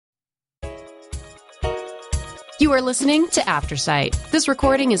You are listening to Aftersight. This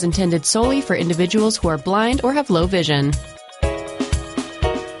recording is intended solely for individuals who are blind or have low vision.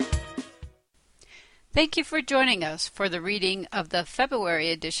 Thank you for joining us for the reading of the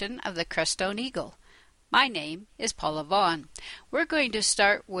February edition of the Crestone Eagle. My name is Paula Vaughn. We're going to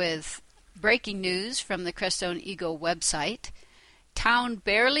start with breaking news from the Crestone Eagle website. Town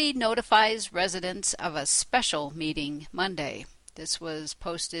barely notifies residents of a special meeting Monday. This was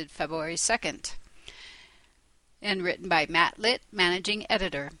posted February 2nd and written by Matt Litt, managing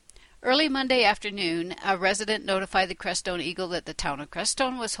editor. Early Monday afternoon, a resident notified the Crestone Eagle that the town of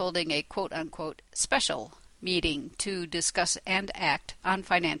Crestone was holding a quote-unquote special meeting to discuss and act on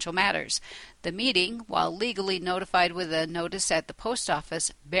financial matters. The meeting, while legally notified with a notice at the post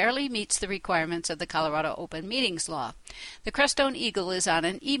office, barely meets the requirements of the Colorado Open Meetings Law. The Crestone Eagle is on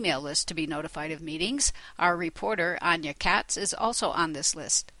an email list to be notified of meetings. Our reporter, Anya Katz, is also on this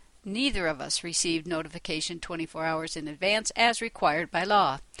list. Neither of us received notification 24 hours in advance as required by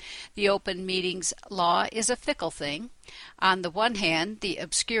law. The open meetings law is a fickle thing. On the one hand, the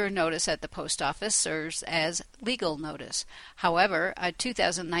obscure notice at the post office serves as legal notice. However, a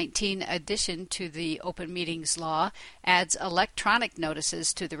 2019 addition to the open meetings law adds electronic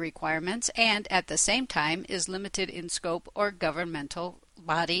notices to the requirements and at the same time is limited in scope or governmental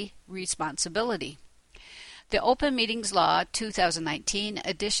body responsibility. The Open Meetings Law 2019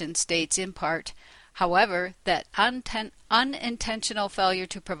 edition states in part, however, that unintentional failure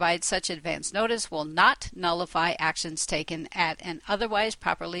to provide such advance notice will not nullify actions taken at an otherwise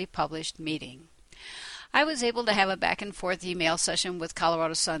properly published meeting. I was able to have a back-and-forth email session with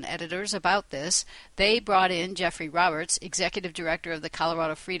Colorado Sun editors about this. They brought in Jeffrey Roberts, Executive Director of the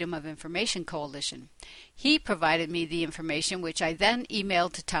Colorado Freedom of Information Coalition. He provided me the information which I then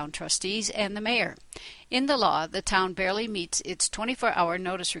emailed to town trustees and the mayor. In the law, the town barely meets its 24-hour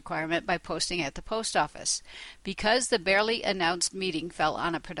notice requirement by posting at the post office. Because the barely announced meeting fell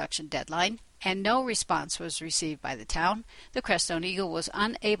on a production deadline, and no response was received by the town, the Crestone Eagle was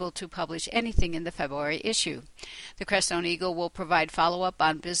unable to publish anything in the February issue. The Crestone Eagle will provide follow-up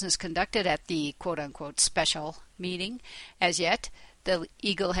on business conducted at the quote-unquote special meeting. As yet, the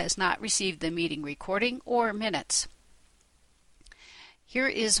Eagle has not received the meeting recording or minutes. Here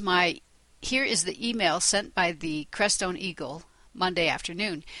is the email sent by the Crestone Eagle Monday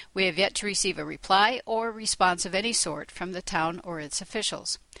afternoon. We have yet to receive a reply or response of any sort from the town or its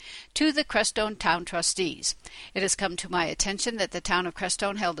officials. To the Crestone Town Trustees, it has come to my attention that the town of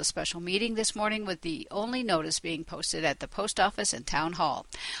Crestone held a special meeting this morning with the only notice being posted at the post office and town hall.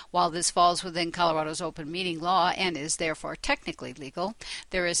 While this falls within Colorado's open meeting law and is therefore technically legal,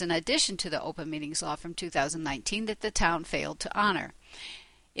 there is an addition to the open meetings law from 2019 that the town failed to honor.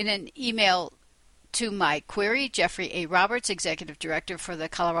 In an email to my query, Jeffrey A. Roberts, Executive Director for the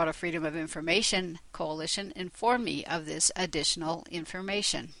Colorado Freedom of Information Coalition, informed me of this additional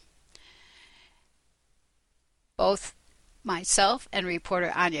information. Both myself and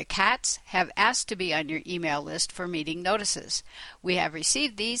reporter Anya Katz have asked to be on your email list for meeting notices. We have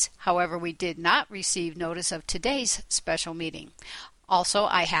received these, however, we did not receive notice of today's special meeting. Also,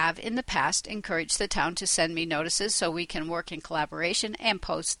 I have in the past encouraged the town to send me notices so we can work in collaboration and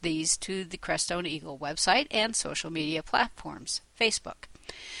post these to the Crestone Eagle website and social media platforms, Facebook.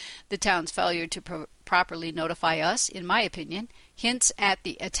 The town's failure to properly notify us, in my opinion, hints at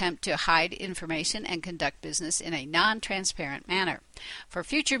the attempt to hide information and conduct business in a non-transparent manner. For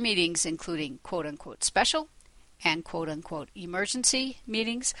future meetings, including quote-unquote special and quote-unquote emergency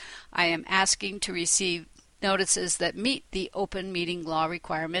meetings, I am asking to receive notices that meet the open meeting law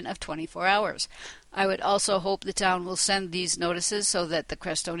requirement of 24 hours. I would also hope the town will send these notices so that the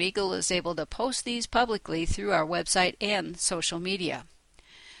Crestone Eagle is able to post these publicly through our website and social media.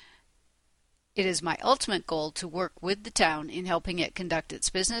 It is my ultimate goal to work with the town in helping it conduct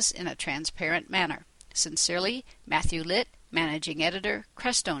its business in a transparent manner. Sincerely, Matthew Litt, Managing Editor,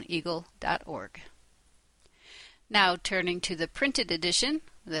 CrestoneEagle.org. Now turning to the printed edition,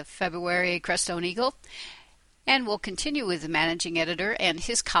 the February Crestone Eagle, and we'll continue with the managing editor and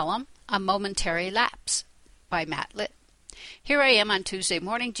his column, A Momentary Lapse, by Matt Litt. Here I am on Tuesday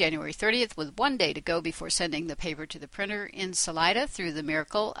morning, January 30th, with one day to go before sending the paper to the printer in Salida through the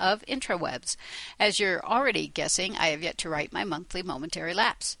miracle of intrawebs. As you're already guessing, I have yet to write my monthly momentary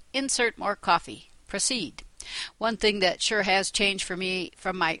lapse. Insert more coffee. Proceed. One thing that sure has changed for me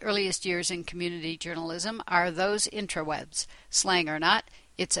from my earliest years in community journalism are those intrawebs. Slang or not,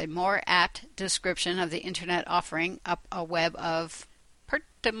 it's a more apt description of the Internet offering up a web of pretty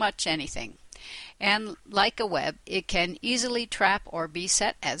much anything. And like a web, it can easily trap or be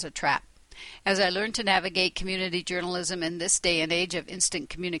set as a trap. As I learn to navigate community journalism in this day and age of instant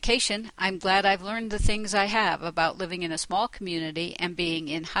communication, I'm glad I've learned the things I have about living in a small community and being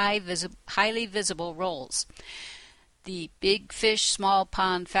in highly visible roles. The big fish, small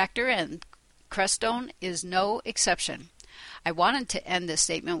pond factor, and Crestone is no exception. I wanted to end this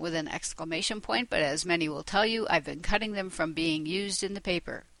statement with an exclamation point, but as many will tell you, I've been cutting them from being used in the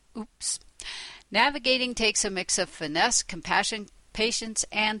paper. Oops. Navigating takes a mix of finesse, compassion, patience,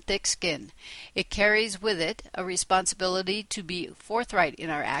 and thick skin. It carries with it a responsibility to be forthright in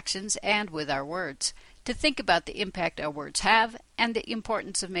our actions and with our words, to think about the impact our words have and the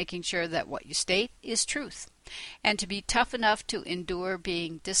importance of making sure that what you state is truth, and to be tough enough to endure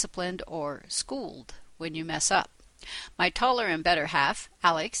being disciplined or schooled when you mess up. My taller and better half,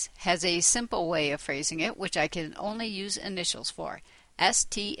 Alex, has a simple way of phrasing it, which I can only use initials for.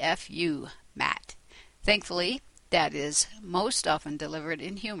 STFU, Matt. Thankfully, that is most often delivered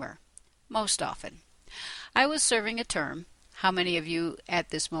in humor. Most often. I was serving a term. How many of you at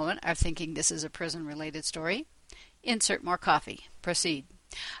this moment are thinking this is a prison-related story? Insert more coffee. Proceed.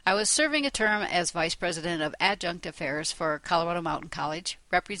 I was serving a term as Vice President of Adjunct Affairs for Colorado Mountain College,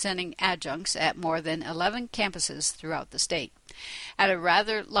 representing adjuncts at more than 11 campuses throughout the state. At a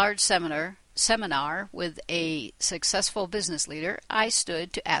rather large seminar with a successful business leader, I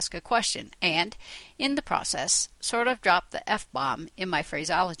stood to ask a question and, in the process, sort of dropped the F-bomb in my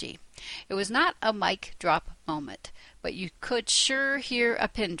phraseology. It was not a mic drop moment, but you could sure hear a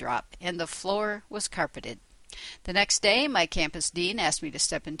pin drop, and the floor was carpeted. The next day, my campus dean asked me to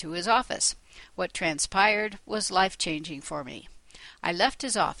step into his office. What transpired was life-changing for me. I left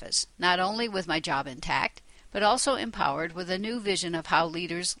his office, not only with my job intact, but also empowered with a new vision of how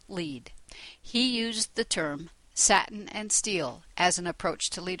leaders lead. He used the term satin and steel as an approach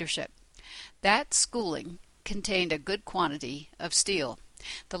to leadership. That schooling contained a good quantity of steel.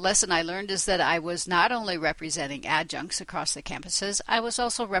 The lesson I learned is that I was not only representing adjuncts across the campuses, I was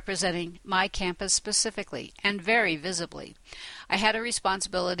also representing my campus specifically, and very visibly. I had a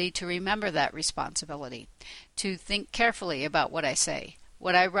responsibility to remember that responsibility, to think carefully about what I say,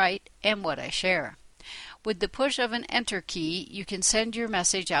 what I write, and what I share. With the push of an enter key, you can send your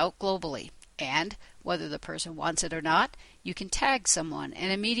message out globally, and, whether the person wants it or not, you can tag someone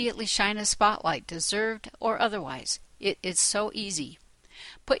and immediately shine a spotlight, deserved or otherwise. It is so easy.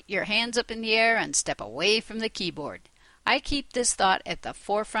 Put your hands up in the air and step away from the keyboard. I keep this thought at the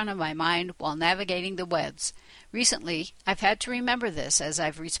forefront of my mind while navigating the webs. Recently, I've had to remember this as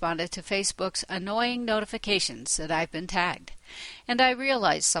I've responded to Facebook's annoying notifications that I've been tagged. And I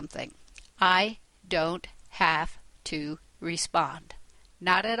realized something. I don't have to respond.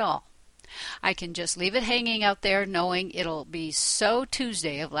 Not at all. I can just leave it hanging out there knowing it'll be so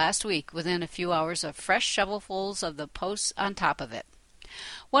Tuesday of last week within a few hours of fresh shovelfuls of the posts on top of it.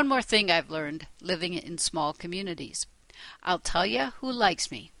 One more thing I've learned living in small communities. I'll tell you who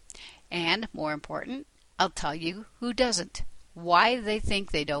likes me. And, more important, I'll tell you who doesn't, why they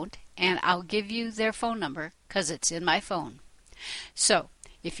think they don't, and I'll give you their phone number, 'cause it's in my phone. So,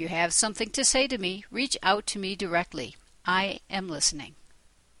 if you have something to say to me, reach out to me directly. I am listening.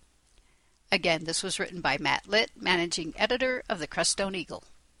 Again, this was written by Matt Litt, Managing Editor of the Crestone Eagle.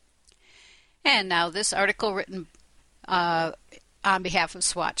 And now this article written on behalf of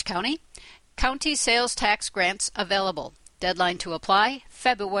Saguache County. County sales tax grants available. Deadline to apply,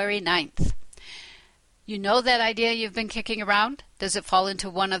 February 9th. You know that idea you've been kicking around? Does it fall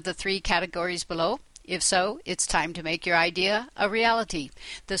into one of the three categories below? If so, it's time to make your idea a reality.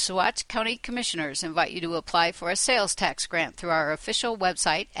 The Saguache County Commissioners invite you to apply for a sales tax grant through our official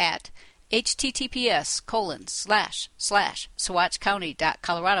website at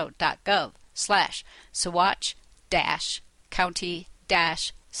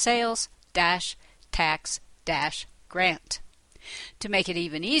To make it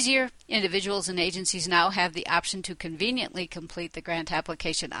even easier, individuals and agencies now have the option to conveniently complete the grant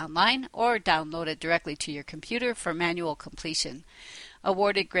application online or download it directly to your computer for manual completion.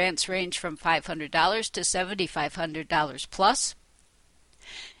 Awarded grants range from $500 to $7,500 plus.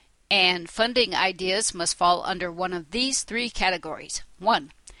 And funding ideas must fall under one of these three categories.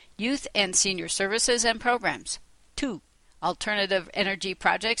 1. Youth and senior services and programs. 2. Alternative energy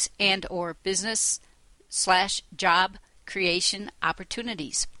projects and or business/job creation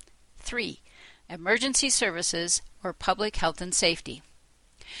opportunities. 3. Emergency services or public health and safety.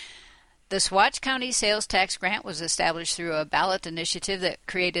 The Saguache County Sales Tax Grant was established through a ballot initiative that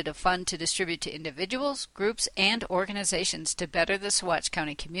created a fund to distribute to individuals, groups, and organizations to better the Saguache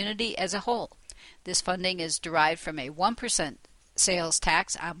County community as a whole. This funding is derived from a 1% sales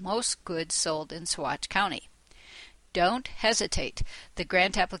tax on most goods sold in Saguache County. Don't hesitate. The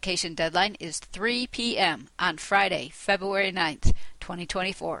grant application deadline is 3 p.m. on Friday, February 9th,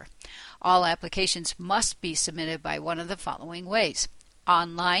 2024. All applications must be submitted by one of the following ways: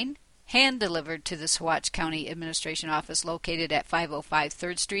 online, hand-delivered to the Saguache County Administration Office located at 505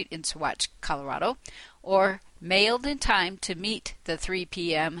 3rd Street in Saguache, Colorado, or mailed in time to meet the 3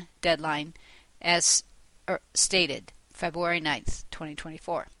 p.m. deadline as stated, February 9th,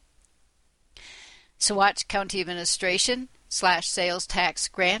 2024. Saguache County Administration / Sales Tax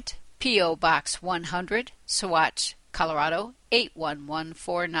Grant, P.O. Box 100, Saguache, Colorado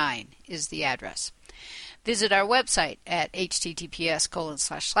 81149 is the address. Visit our website at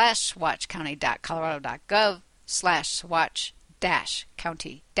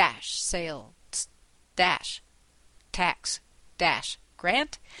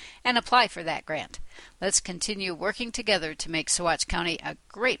and apply for that grant. Let's continue working together to make Saguache County a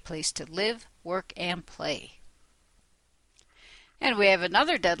great place to live, work, and play. And we have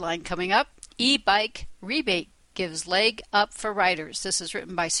another deadline coming up. E-bike rebate gives leg up for riders. This is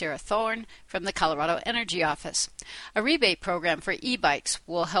written by Sarah Thorne from the Colorado Energy Office. A rebate program for e-bikes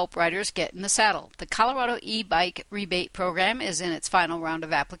will help riders get in the saddle. The Colorado e-bike rebate program is in its final round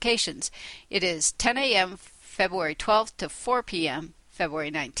of applications. It is 10 a.m. February 12th to 4 p.m.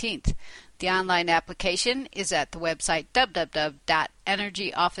 February 19th. The online application is at the website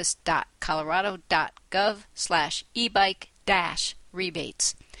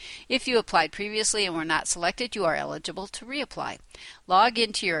www.energyoffice.colorado.gov/ebike-rebates. If you applied previously and were not selected, you are eligible to reapply. Log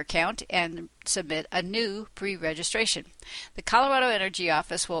into your account and submit a new pre-registration. The Colorado Energy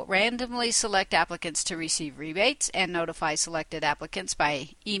Office will randomly select applicants to receive rebates and notify selected applicants by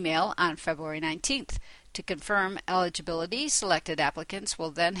email on February 19th. To confirm eligibility, selected applicants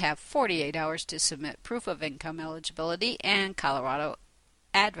will then have 48 hours to submit proof of income eligibility and Colorado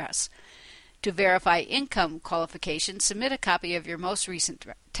address. To verify income qualification, submit a copy of your most recent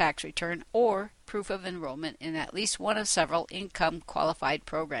tax return or proof of enrollment in at least one of several income-qualified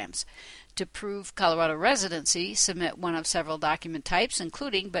programs. To prove Colorado residency, submit one of several document types,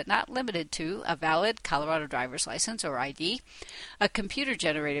 including but not limited to a valid Colorado driver's license or ID, a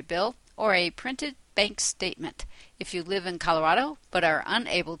computer-generated bill, or a printed bank statement. If you live in Colorado but are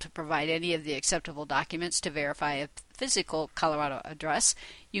unable to provide any of the acceptable documents to verify a physical Colorado address,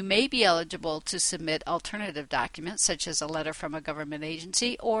 you may be eligible to submit alternative documents such as a letter from a government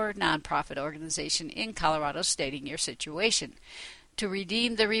agency or nonprofit organization in Colorado stating your situation. To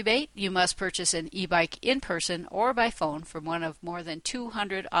redeem the rebate, you must purchase an e-bike in person or by phone from one of more than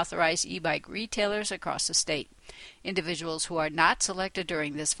 200 authorized e-bike retailers across the state. Individuals who are not selected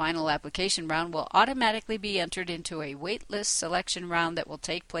during this final application round will automatically be entered into a waitlist selection round that will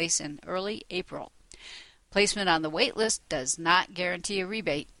take place in early April. Placement on the waitlist does not guarantee a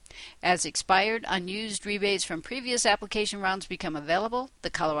rebate. As expired, unused rebates from previous application rounds become available, the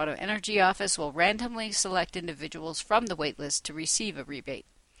Colorado Energy Office will randomly select individuals from the waitlist to receive a rebate.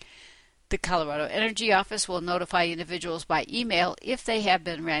 The Colorado Energy Office will notify individuals by email if they have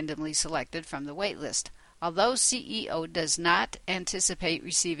been randomly selected from the waitlist. Although CEO does not anticipate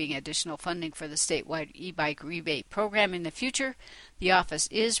receiving additional funding for the statewide e-bike rebate program in the future, the office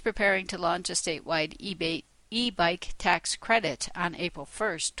is preparing to launch a statewide e-bike tax credit on April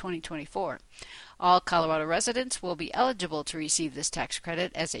 1st, 2024. All Colorado residents will be eligible to receive this tax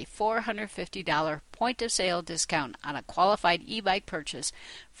credit as a $450 point-of-sale discount on a qualified e-bike purchase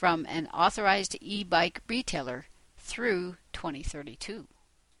from an authorized e-bike retailer through 2032.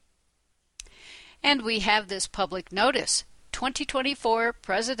 And we have this public notice, 2024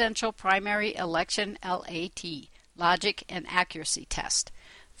 Presidential Primary Election LAT, Logic and Accuracy Test,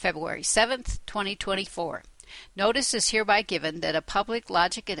 February 7th, 2024. Notice is hereby given that a public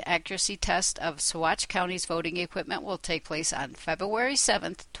logic and accuracy test of Saguache County's voting equipment will take place on February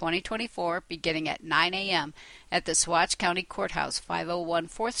 7th, 2024, beginning at 9 a.m. at the Saguache County Courthouse, 501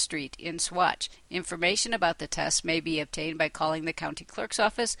 4th Street in Saguache. Information about the test may be obtained by calling the County Clerk's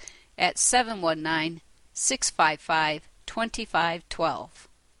Office at 719-655-2512.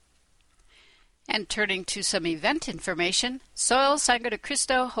 And turning to some event information, Soil Sangre de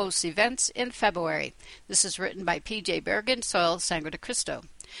Cristo hosts events in February. This is written by P.J. Bergen, Soil Sangre de Cristo.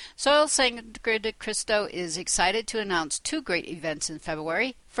 Soil Sangre de Cristo is excited to announce two great events in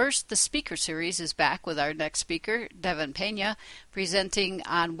February. First, the speaker series is back with our next speaker, Devin Pena, presenting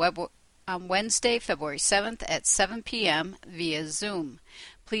on Wednesday, February 7th at 7 p.m. via Zoom.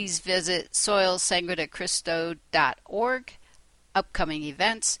 Please visit soilsangredecristo.org, upcoming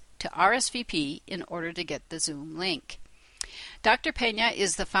events, to RSVP in order to get the Zoom link. Dr. Pena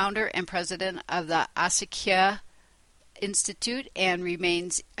is the founder and president of the Acequia Institute and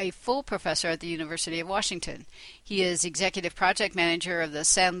remains a full professor at the University of Washington. He is Executive Project Manager of the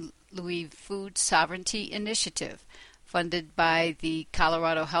San Luis Food Sovereignty Initiative, funded by the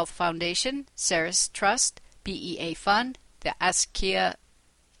Colorado Health Foundation, Ceres Trust, BEA Fund, the Askia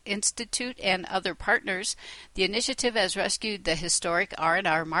Institute, and other partners. The initiative has rescued the historic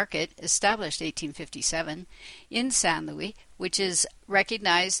R&R market, established 1857, in San Luis, which is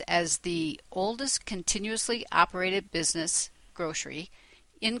recognized as the oldest continuously operated business grocery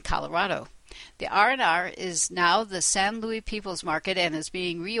in Colorado. The R&R is now the San Luis People's Market and is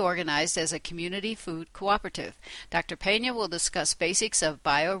being reorganized as a community food cooperative. Dr. Pena will discuss basics of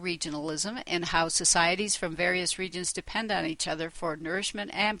bioregionalism and how societies from various regions depend on each other for nourishment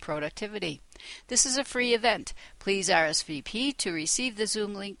and productivity. This is a free event. Please RSVP to receive the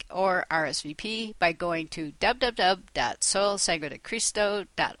Zoom link, or RSVP by going to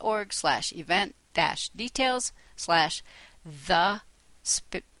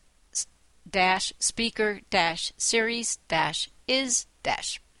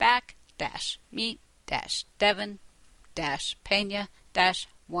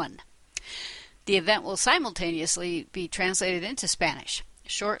The event will simultaneously be translated into Spanish.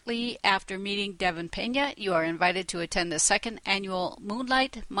 Shortly after meeting Devon Pena, you are invited to attend the second annual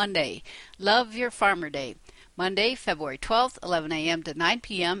Moonlight Monday, Love Your Farmer Day, Monday, February 12th, 11 a.m. to 9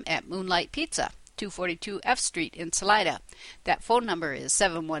 p.m. at Moonlight Pizza, 242 F Street in Salida. That phone number is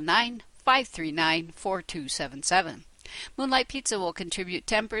 719-539-4277. Moonlight Pizza will contribute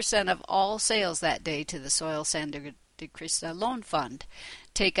 10% of all sales that day to the Soil Sangre de Cristo Loan Fund.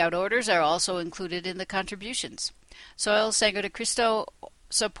 Takeout orders are also included in the contributions. Soil Sangre de Cristo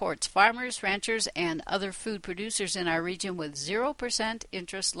supports farmers, ranchers, and other food producers in our region with 0%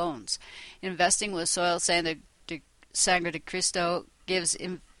 interest loans. Investing with Soil Sangre de Cristo gives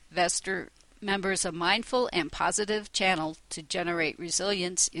investor members a mindful and positive channel to generate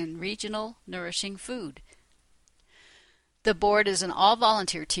resilience in regional nourishing food. The board is an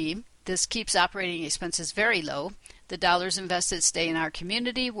all-volunteer team. This keeps operating expenses very low. The dollars invested stay in our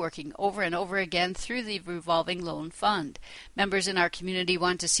community, working over and over again through the revolving loan fund. Members in our community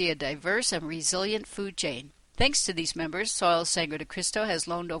want to see a diverse and resilient food chain. Thanks to these members, Soil Sangre de Cristo has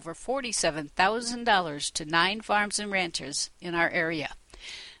loaned over $47,000 to 9 farms and ranchers in our area.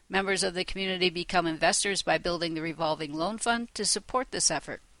 Members of the community become investors by building the revolving loan fund to support this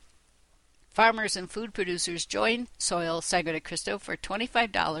effort. Farmers and food producers join Soil Sangre de Cristo for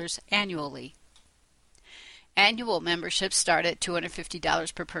 $25 annually. Annual memberships start at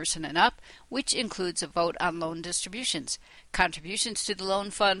 $250 per person and up, which includes a vote on loan distributions. Contributions to the loan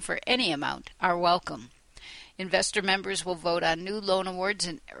fund for any amount are welcome. Investor members will vote on new loan awards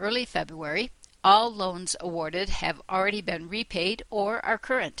in early February. All loans awarded have already been repaid or are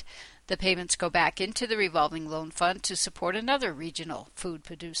current. The payments go back into the revolving loan fund to support another regional food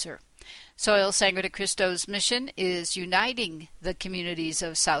producer. Soil Sangre de Cristo's mission is uniting the communities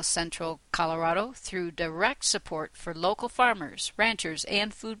of South Central Colorado through direct support for local farmers, ranchers,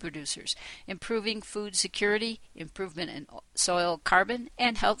 and food producers, improving food security, improvement in soil carbon,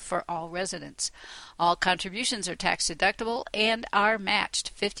 and health for all residents. All contributions are tax deductible and are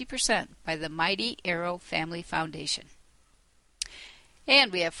matched 50% by the Mighty Arrow Family Foundation.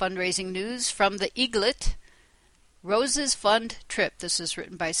 And we have fundraising news from the Eaglet Roses Fund Trip. This is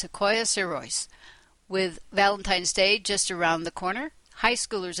written by Sequoia Sirois. With Valentine's Day just around the corner, high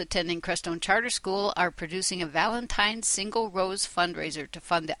schoolers attending Crestone Charter School are producing a Valentine's Single Rose fundraiser to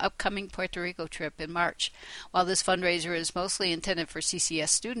fund the upcoming Puerto Rico trip in March. While this fundraiser is mostly intended for CCS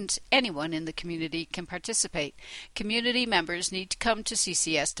students, anyone in the community can participate. Community members need to come to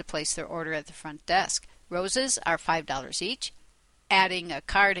CCS to place their order at the front desk. Roses are $5 each. Adding a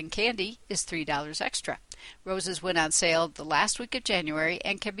card and candy is $3 extra. Roses went on sale the last week of January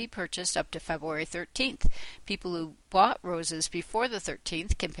and can be purchased up to February 13th. People who bought roses before the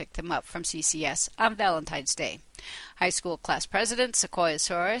 13th can pick them up from CCS on Valentine's Day. High school class president Sequoia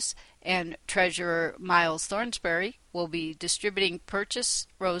Soros and treasurer Miles Thornsberry will be distributing purchase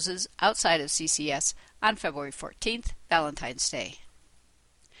roses outside of CCS on February 14th, Valentine's Day.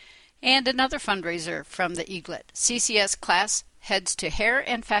 And another fundraiser from the Eaglet. CCS class heads to Hair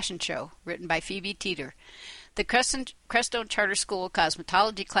and Fashion Show, written by Phoebe Teeter. The Crestone Charter School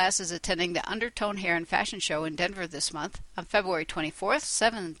cosmetology class is attending the Undertone Hair and Fashion Show in Denver this month. On February 24th,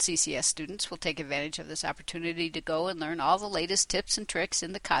 7 CCS students will take advantage of this opportunity to go and learn all the latest tips and tricks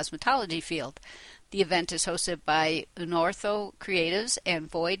in the cosmetology field. The event is hosted by Unortho Creatives and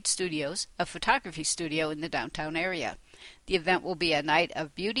Void Studios, a photography studio in the downtown area. The event will be a night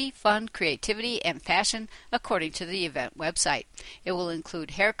of beauty, fun, creativity, and fashion according to the event website. It will include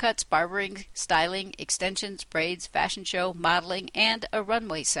haircuts, barbering, styling, extensions, braids, fashion show, modeling, and a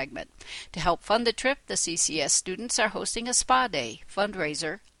runway segment. To help fund the trip, the CCS students are hosting a Spa Day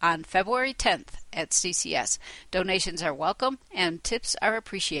fundraiser on February 10th at CCS. Donations are welcome and tips are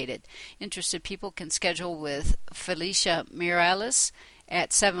appreciated. Interested people can schedule with Felicia Miralles at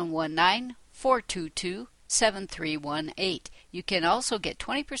 719-422-7318. You can also get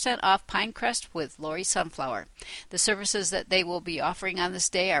 20% off Pinecrest with Lori Sunflower. The services that they will be offering on this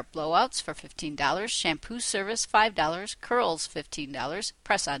day are blowouts for $15, shampoo service $5, curls $15,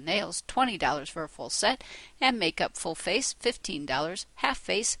 press-on nails $20 for a full set, and makeup full face $15, half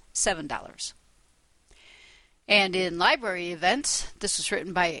face $7. And in library events, this was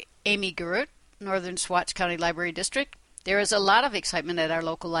written by Amy Garrett, Northern Swatch County Library District. There is a lot of excitement at our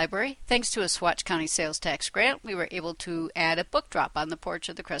local library. Thanks to a Swatch County sales tax grant, we were able to add a book drop on the porch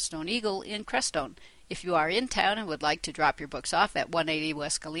of the Crestone Eagle in Crestone. If you are in town and would like to drop your books off at 180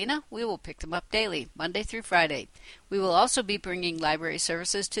 West Galena, we will pick them up daily, Monday through Friday. We will also be bringing library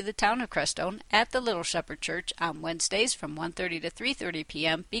services to the town of Crestone at the Little Shepherd Church on Wednesdays from 1:30 to 3:30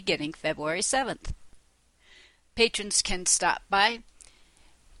 p.m. beginning February 7th. Patrons can stop by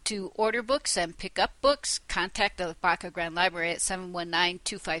to order books and pick up books. Contact the Baca Grande Library at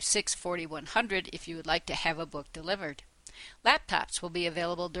 719-256-4100 if you would like to have a book delivered. Laptops will be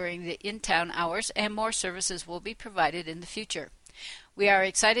available during the in-town hours, and more services will be provided in the future. We are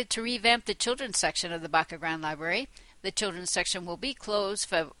excited to revamp the children's section of the Baca Grande Library. The children's section will be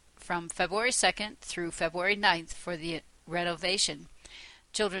closed from February 2nd through February 9th for the renovation.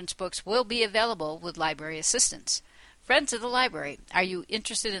 Children's books will be available with library assistance. Friends of the Library, are you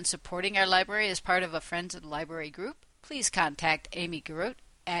interested in supporting our library as part of a Friends of the Library group? Please contact Amy Garrett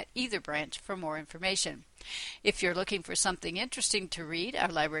at either branch for more information. If you're looking for something interesting to read, our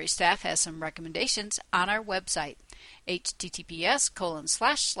library staff has some recommendations on our website,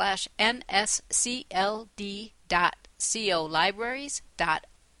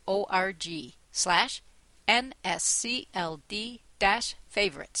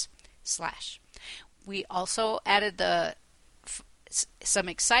 We also added some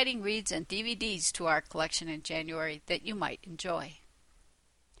exciting reads and DVDs to our collection in January that you might enjoy.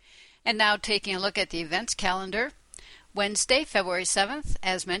 And now taking a look at the events calendar. Wednesday, February 7th,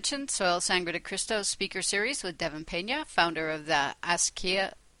 as mentioned, Soil Sangre de Cristo Speaker Series with Devin Pena, founder of the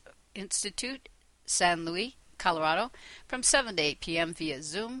Askia Institute, San Luis, Colorado, from 7 to 8 p.m. via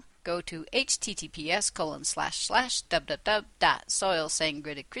Zoom. Go to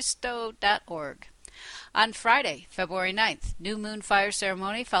https://www.soilsangredecristo.org. On Friday, February 9th, New Moon Fire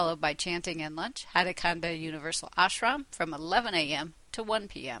Ceremony followed by chanting and lunch, Hadakanda Universal Ashram from 11 a.m. to 1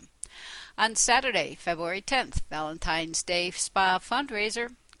 p.m. On Saturday, February 10th, Valentine's Day Spa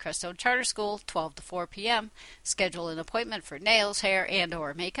Fundraiser, Crestone Charter School, 12 to 4 p.m. Schedule an appointment for nails, hair, and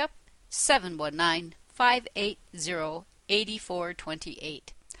or makeup, 719-580-8428.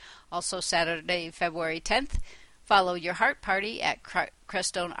 Also Saturday, February 10th, Follow Your Heart Party at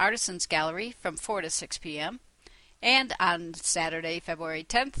Crestone Artisans Gallery from 4 to 6 p.m. And on Saturday, February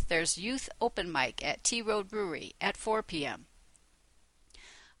 10th, there's Youth Open Mic at T Road Brewery at 4 p.m.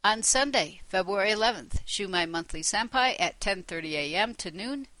 On Sunday, February 11th, Shumai Monthly Senpai at 10:30 a.m. to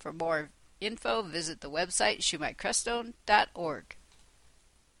noon. For more info, visit the website shumaicrestone.org.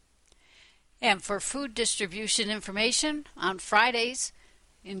 And for food distribution information, on Fridays,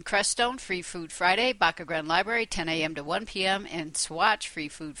 in Crestone, Free Food Friday, Baca Grande Library, 10 a.m. to 1 p.m., and Swatch Free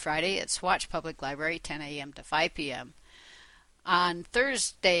Food Friday at Swatch Public Library, 10 a.m. to 5 p.m. On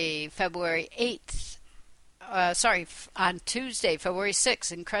Thursday, February 8th, on Tuesday, February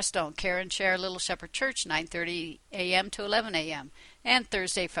 6th, in Crestone, Care and Share Little Shepherd Church, 9:30 a.m. to 11 a.m., and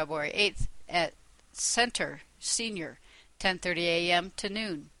Thursday, February 8th, at Center Senior, 10:30 a.m. to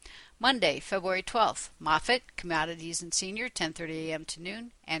noon. Monday, February 12th, Moffett, Commodities and Senior, 10:30 a.m. to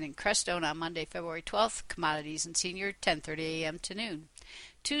noon. And in Crestone on Monday, February 12th, Commodities and Senior, 10:30 a.m. to noon.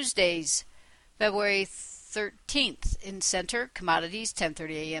 Tuesdays, February 13th, in Center, Commodities,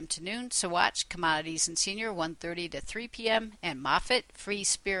 10:30 a.m. to noon. Sawatch, Commodities and Senior, 1:30 to 3 p.m. And Moffett, Free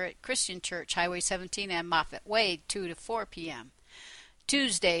Spirit Christian Church, Highway 17 and Moffett Way, 2 to 4 p.m.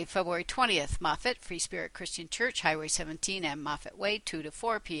 Tuesday, February 20th, Moffett, Free Spirit Christian Church, Highway 17 and Moffett Way, 2 to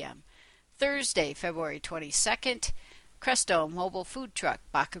 4 p.m. Thursday, February 22nd, Crestone Mobile Food Truck,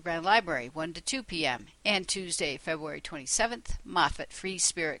 Baca Grande Library, 1 to 2 p.m. And Tuesday, February 27th, Moffett Free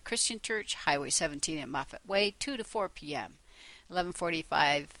Spirit Christian Church, Highway 17 and Moffett Way, 2 to 4 p.m.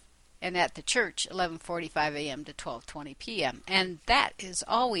 11:45 and at the church 11:45 a.m. to 12:20 p.m. And that is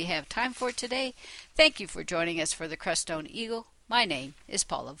all we have time for today. Thank you for joining us for the Crestone Eagle. My name is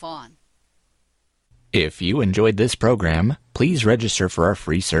Paula Vaughn. If you enjoyed this program, please register for our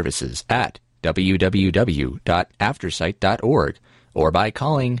free services at www.aftersight.org or by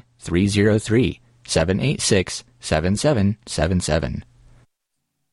calling 303-786-7777.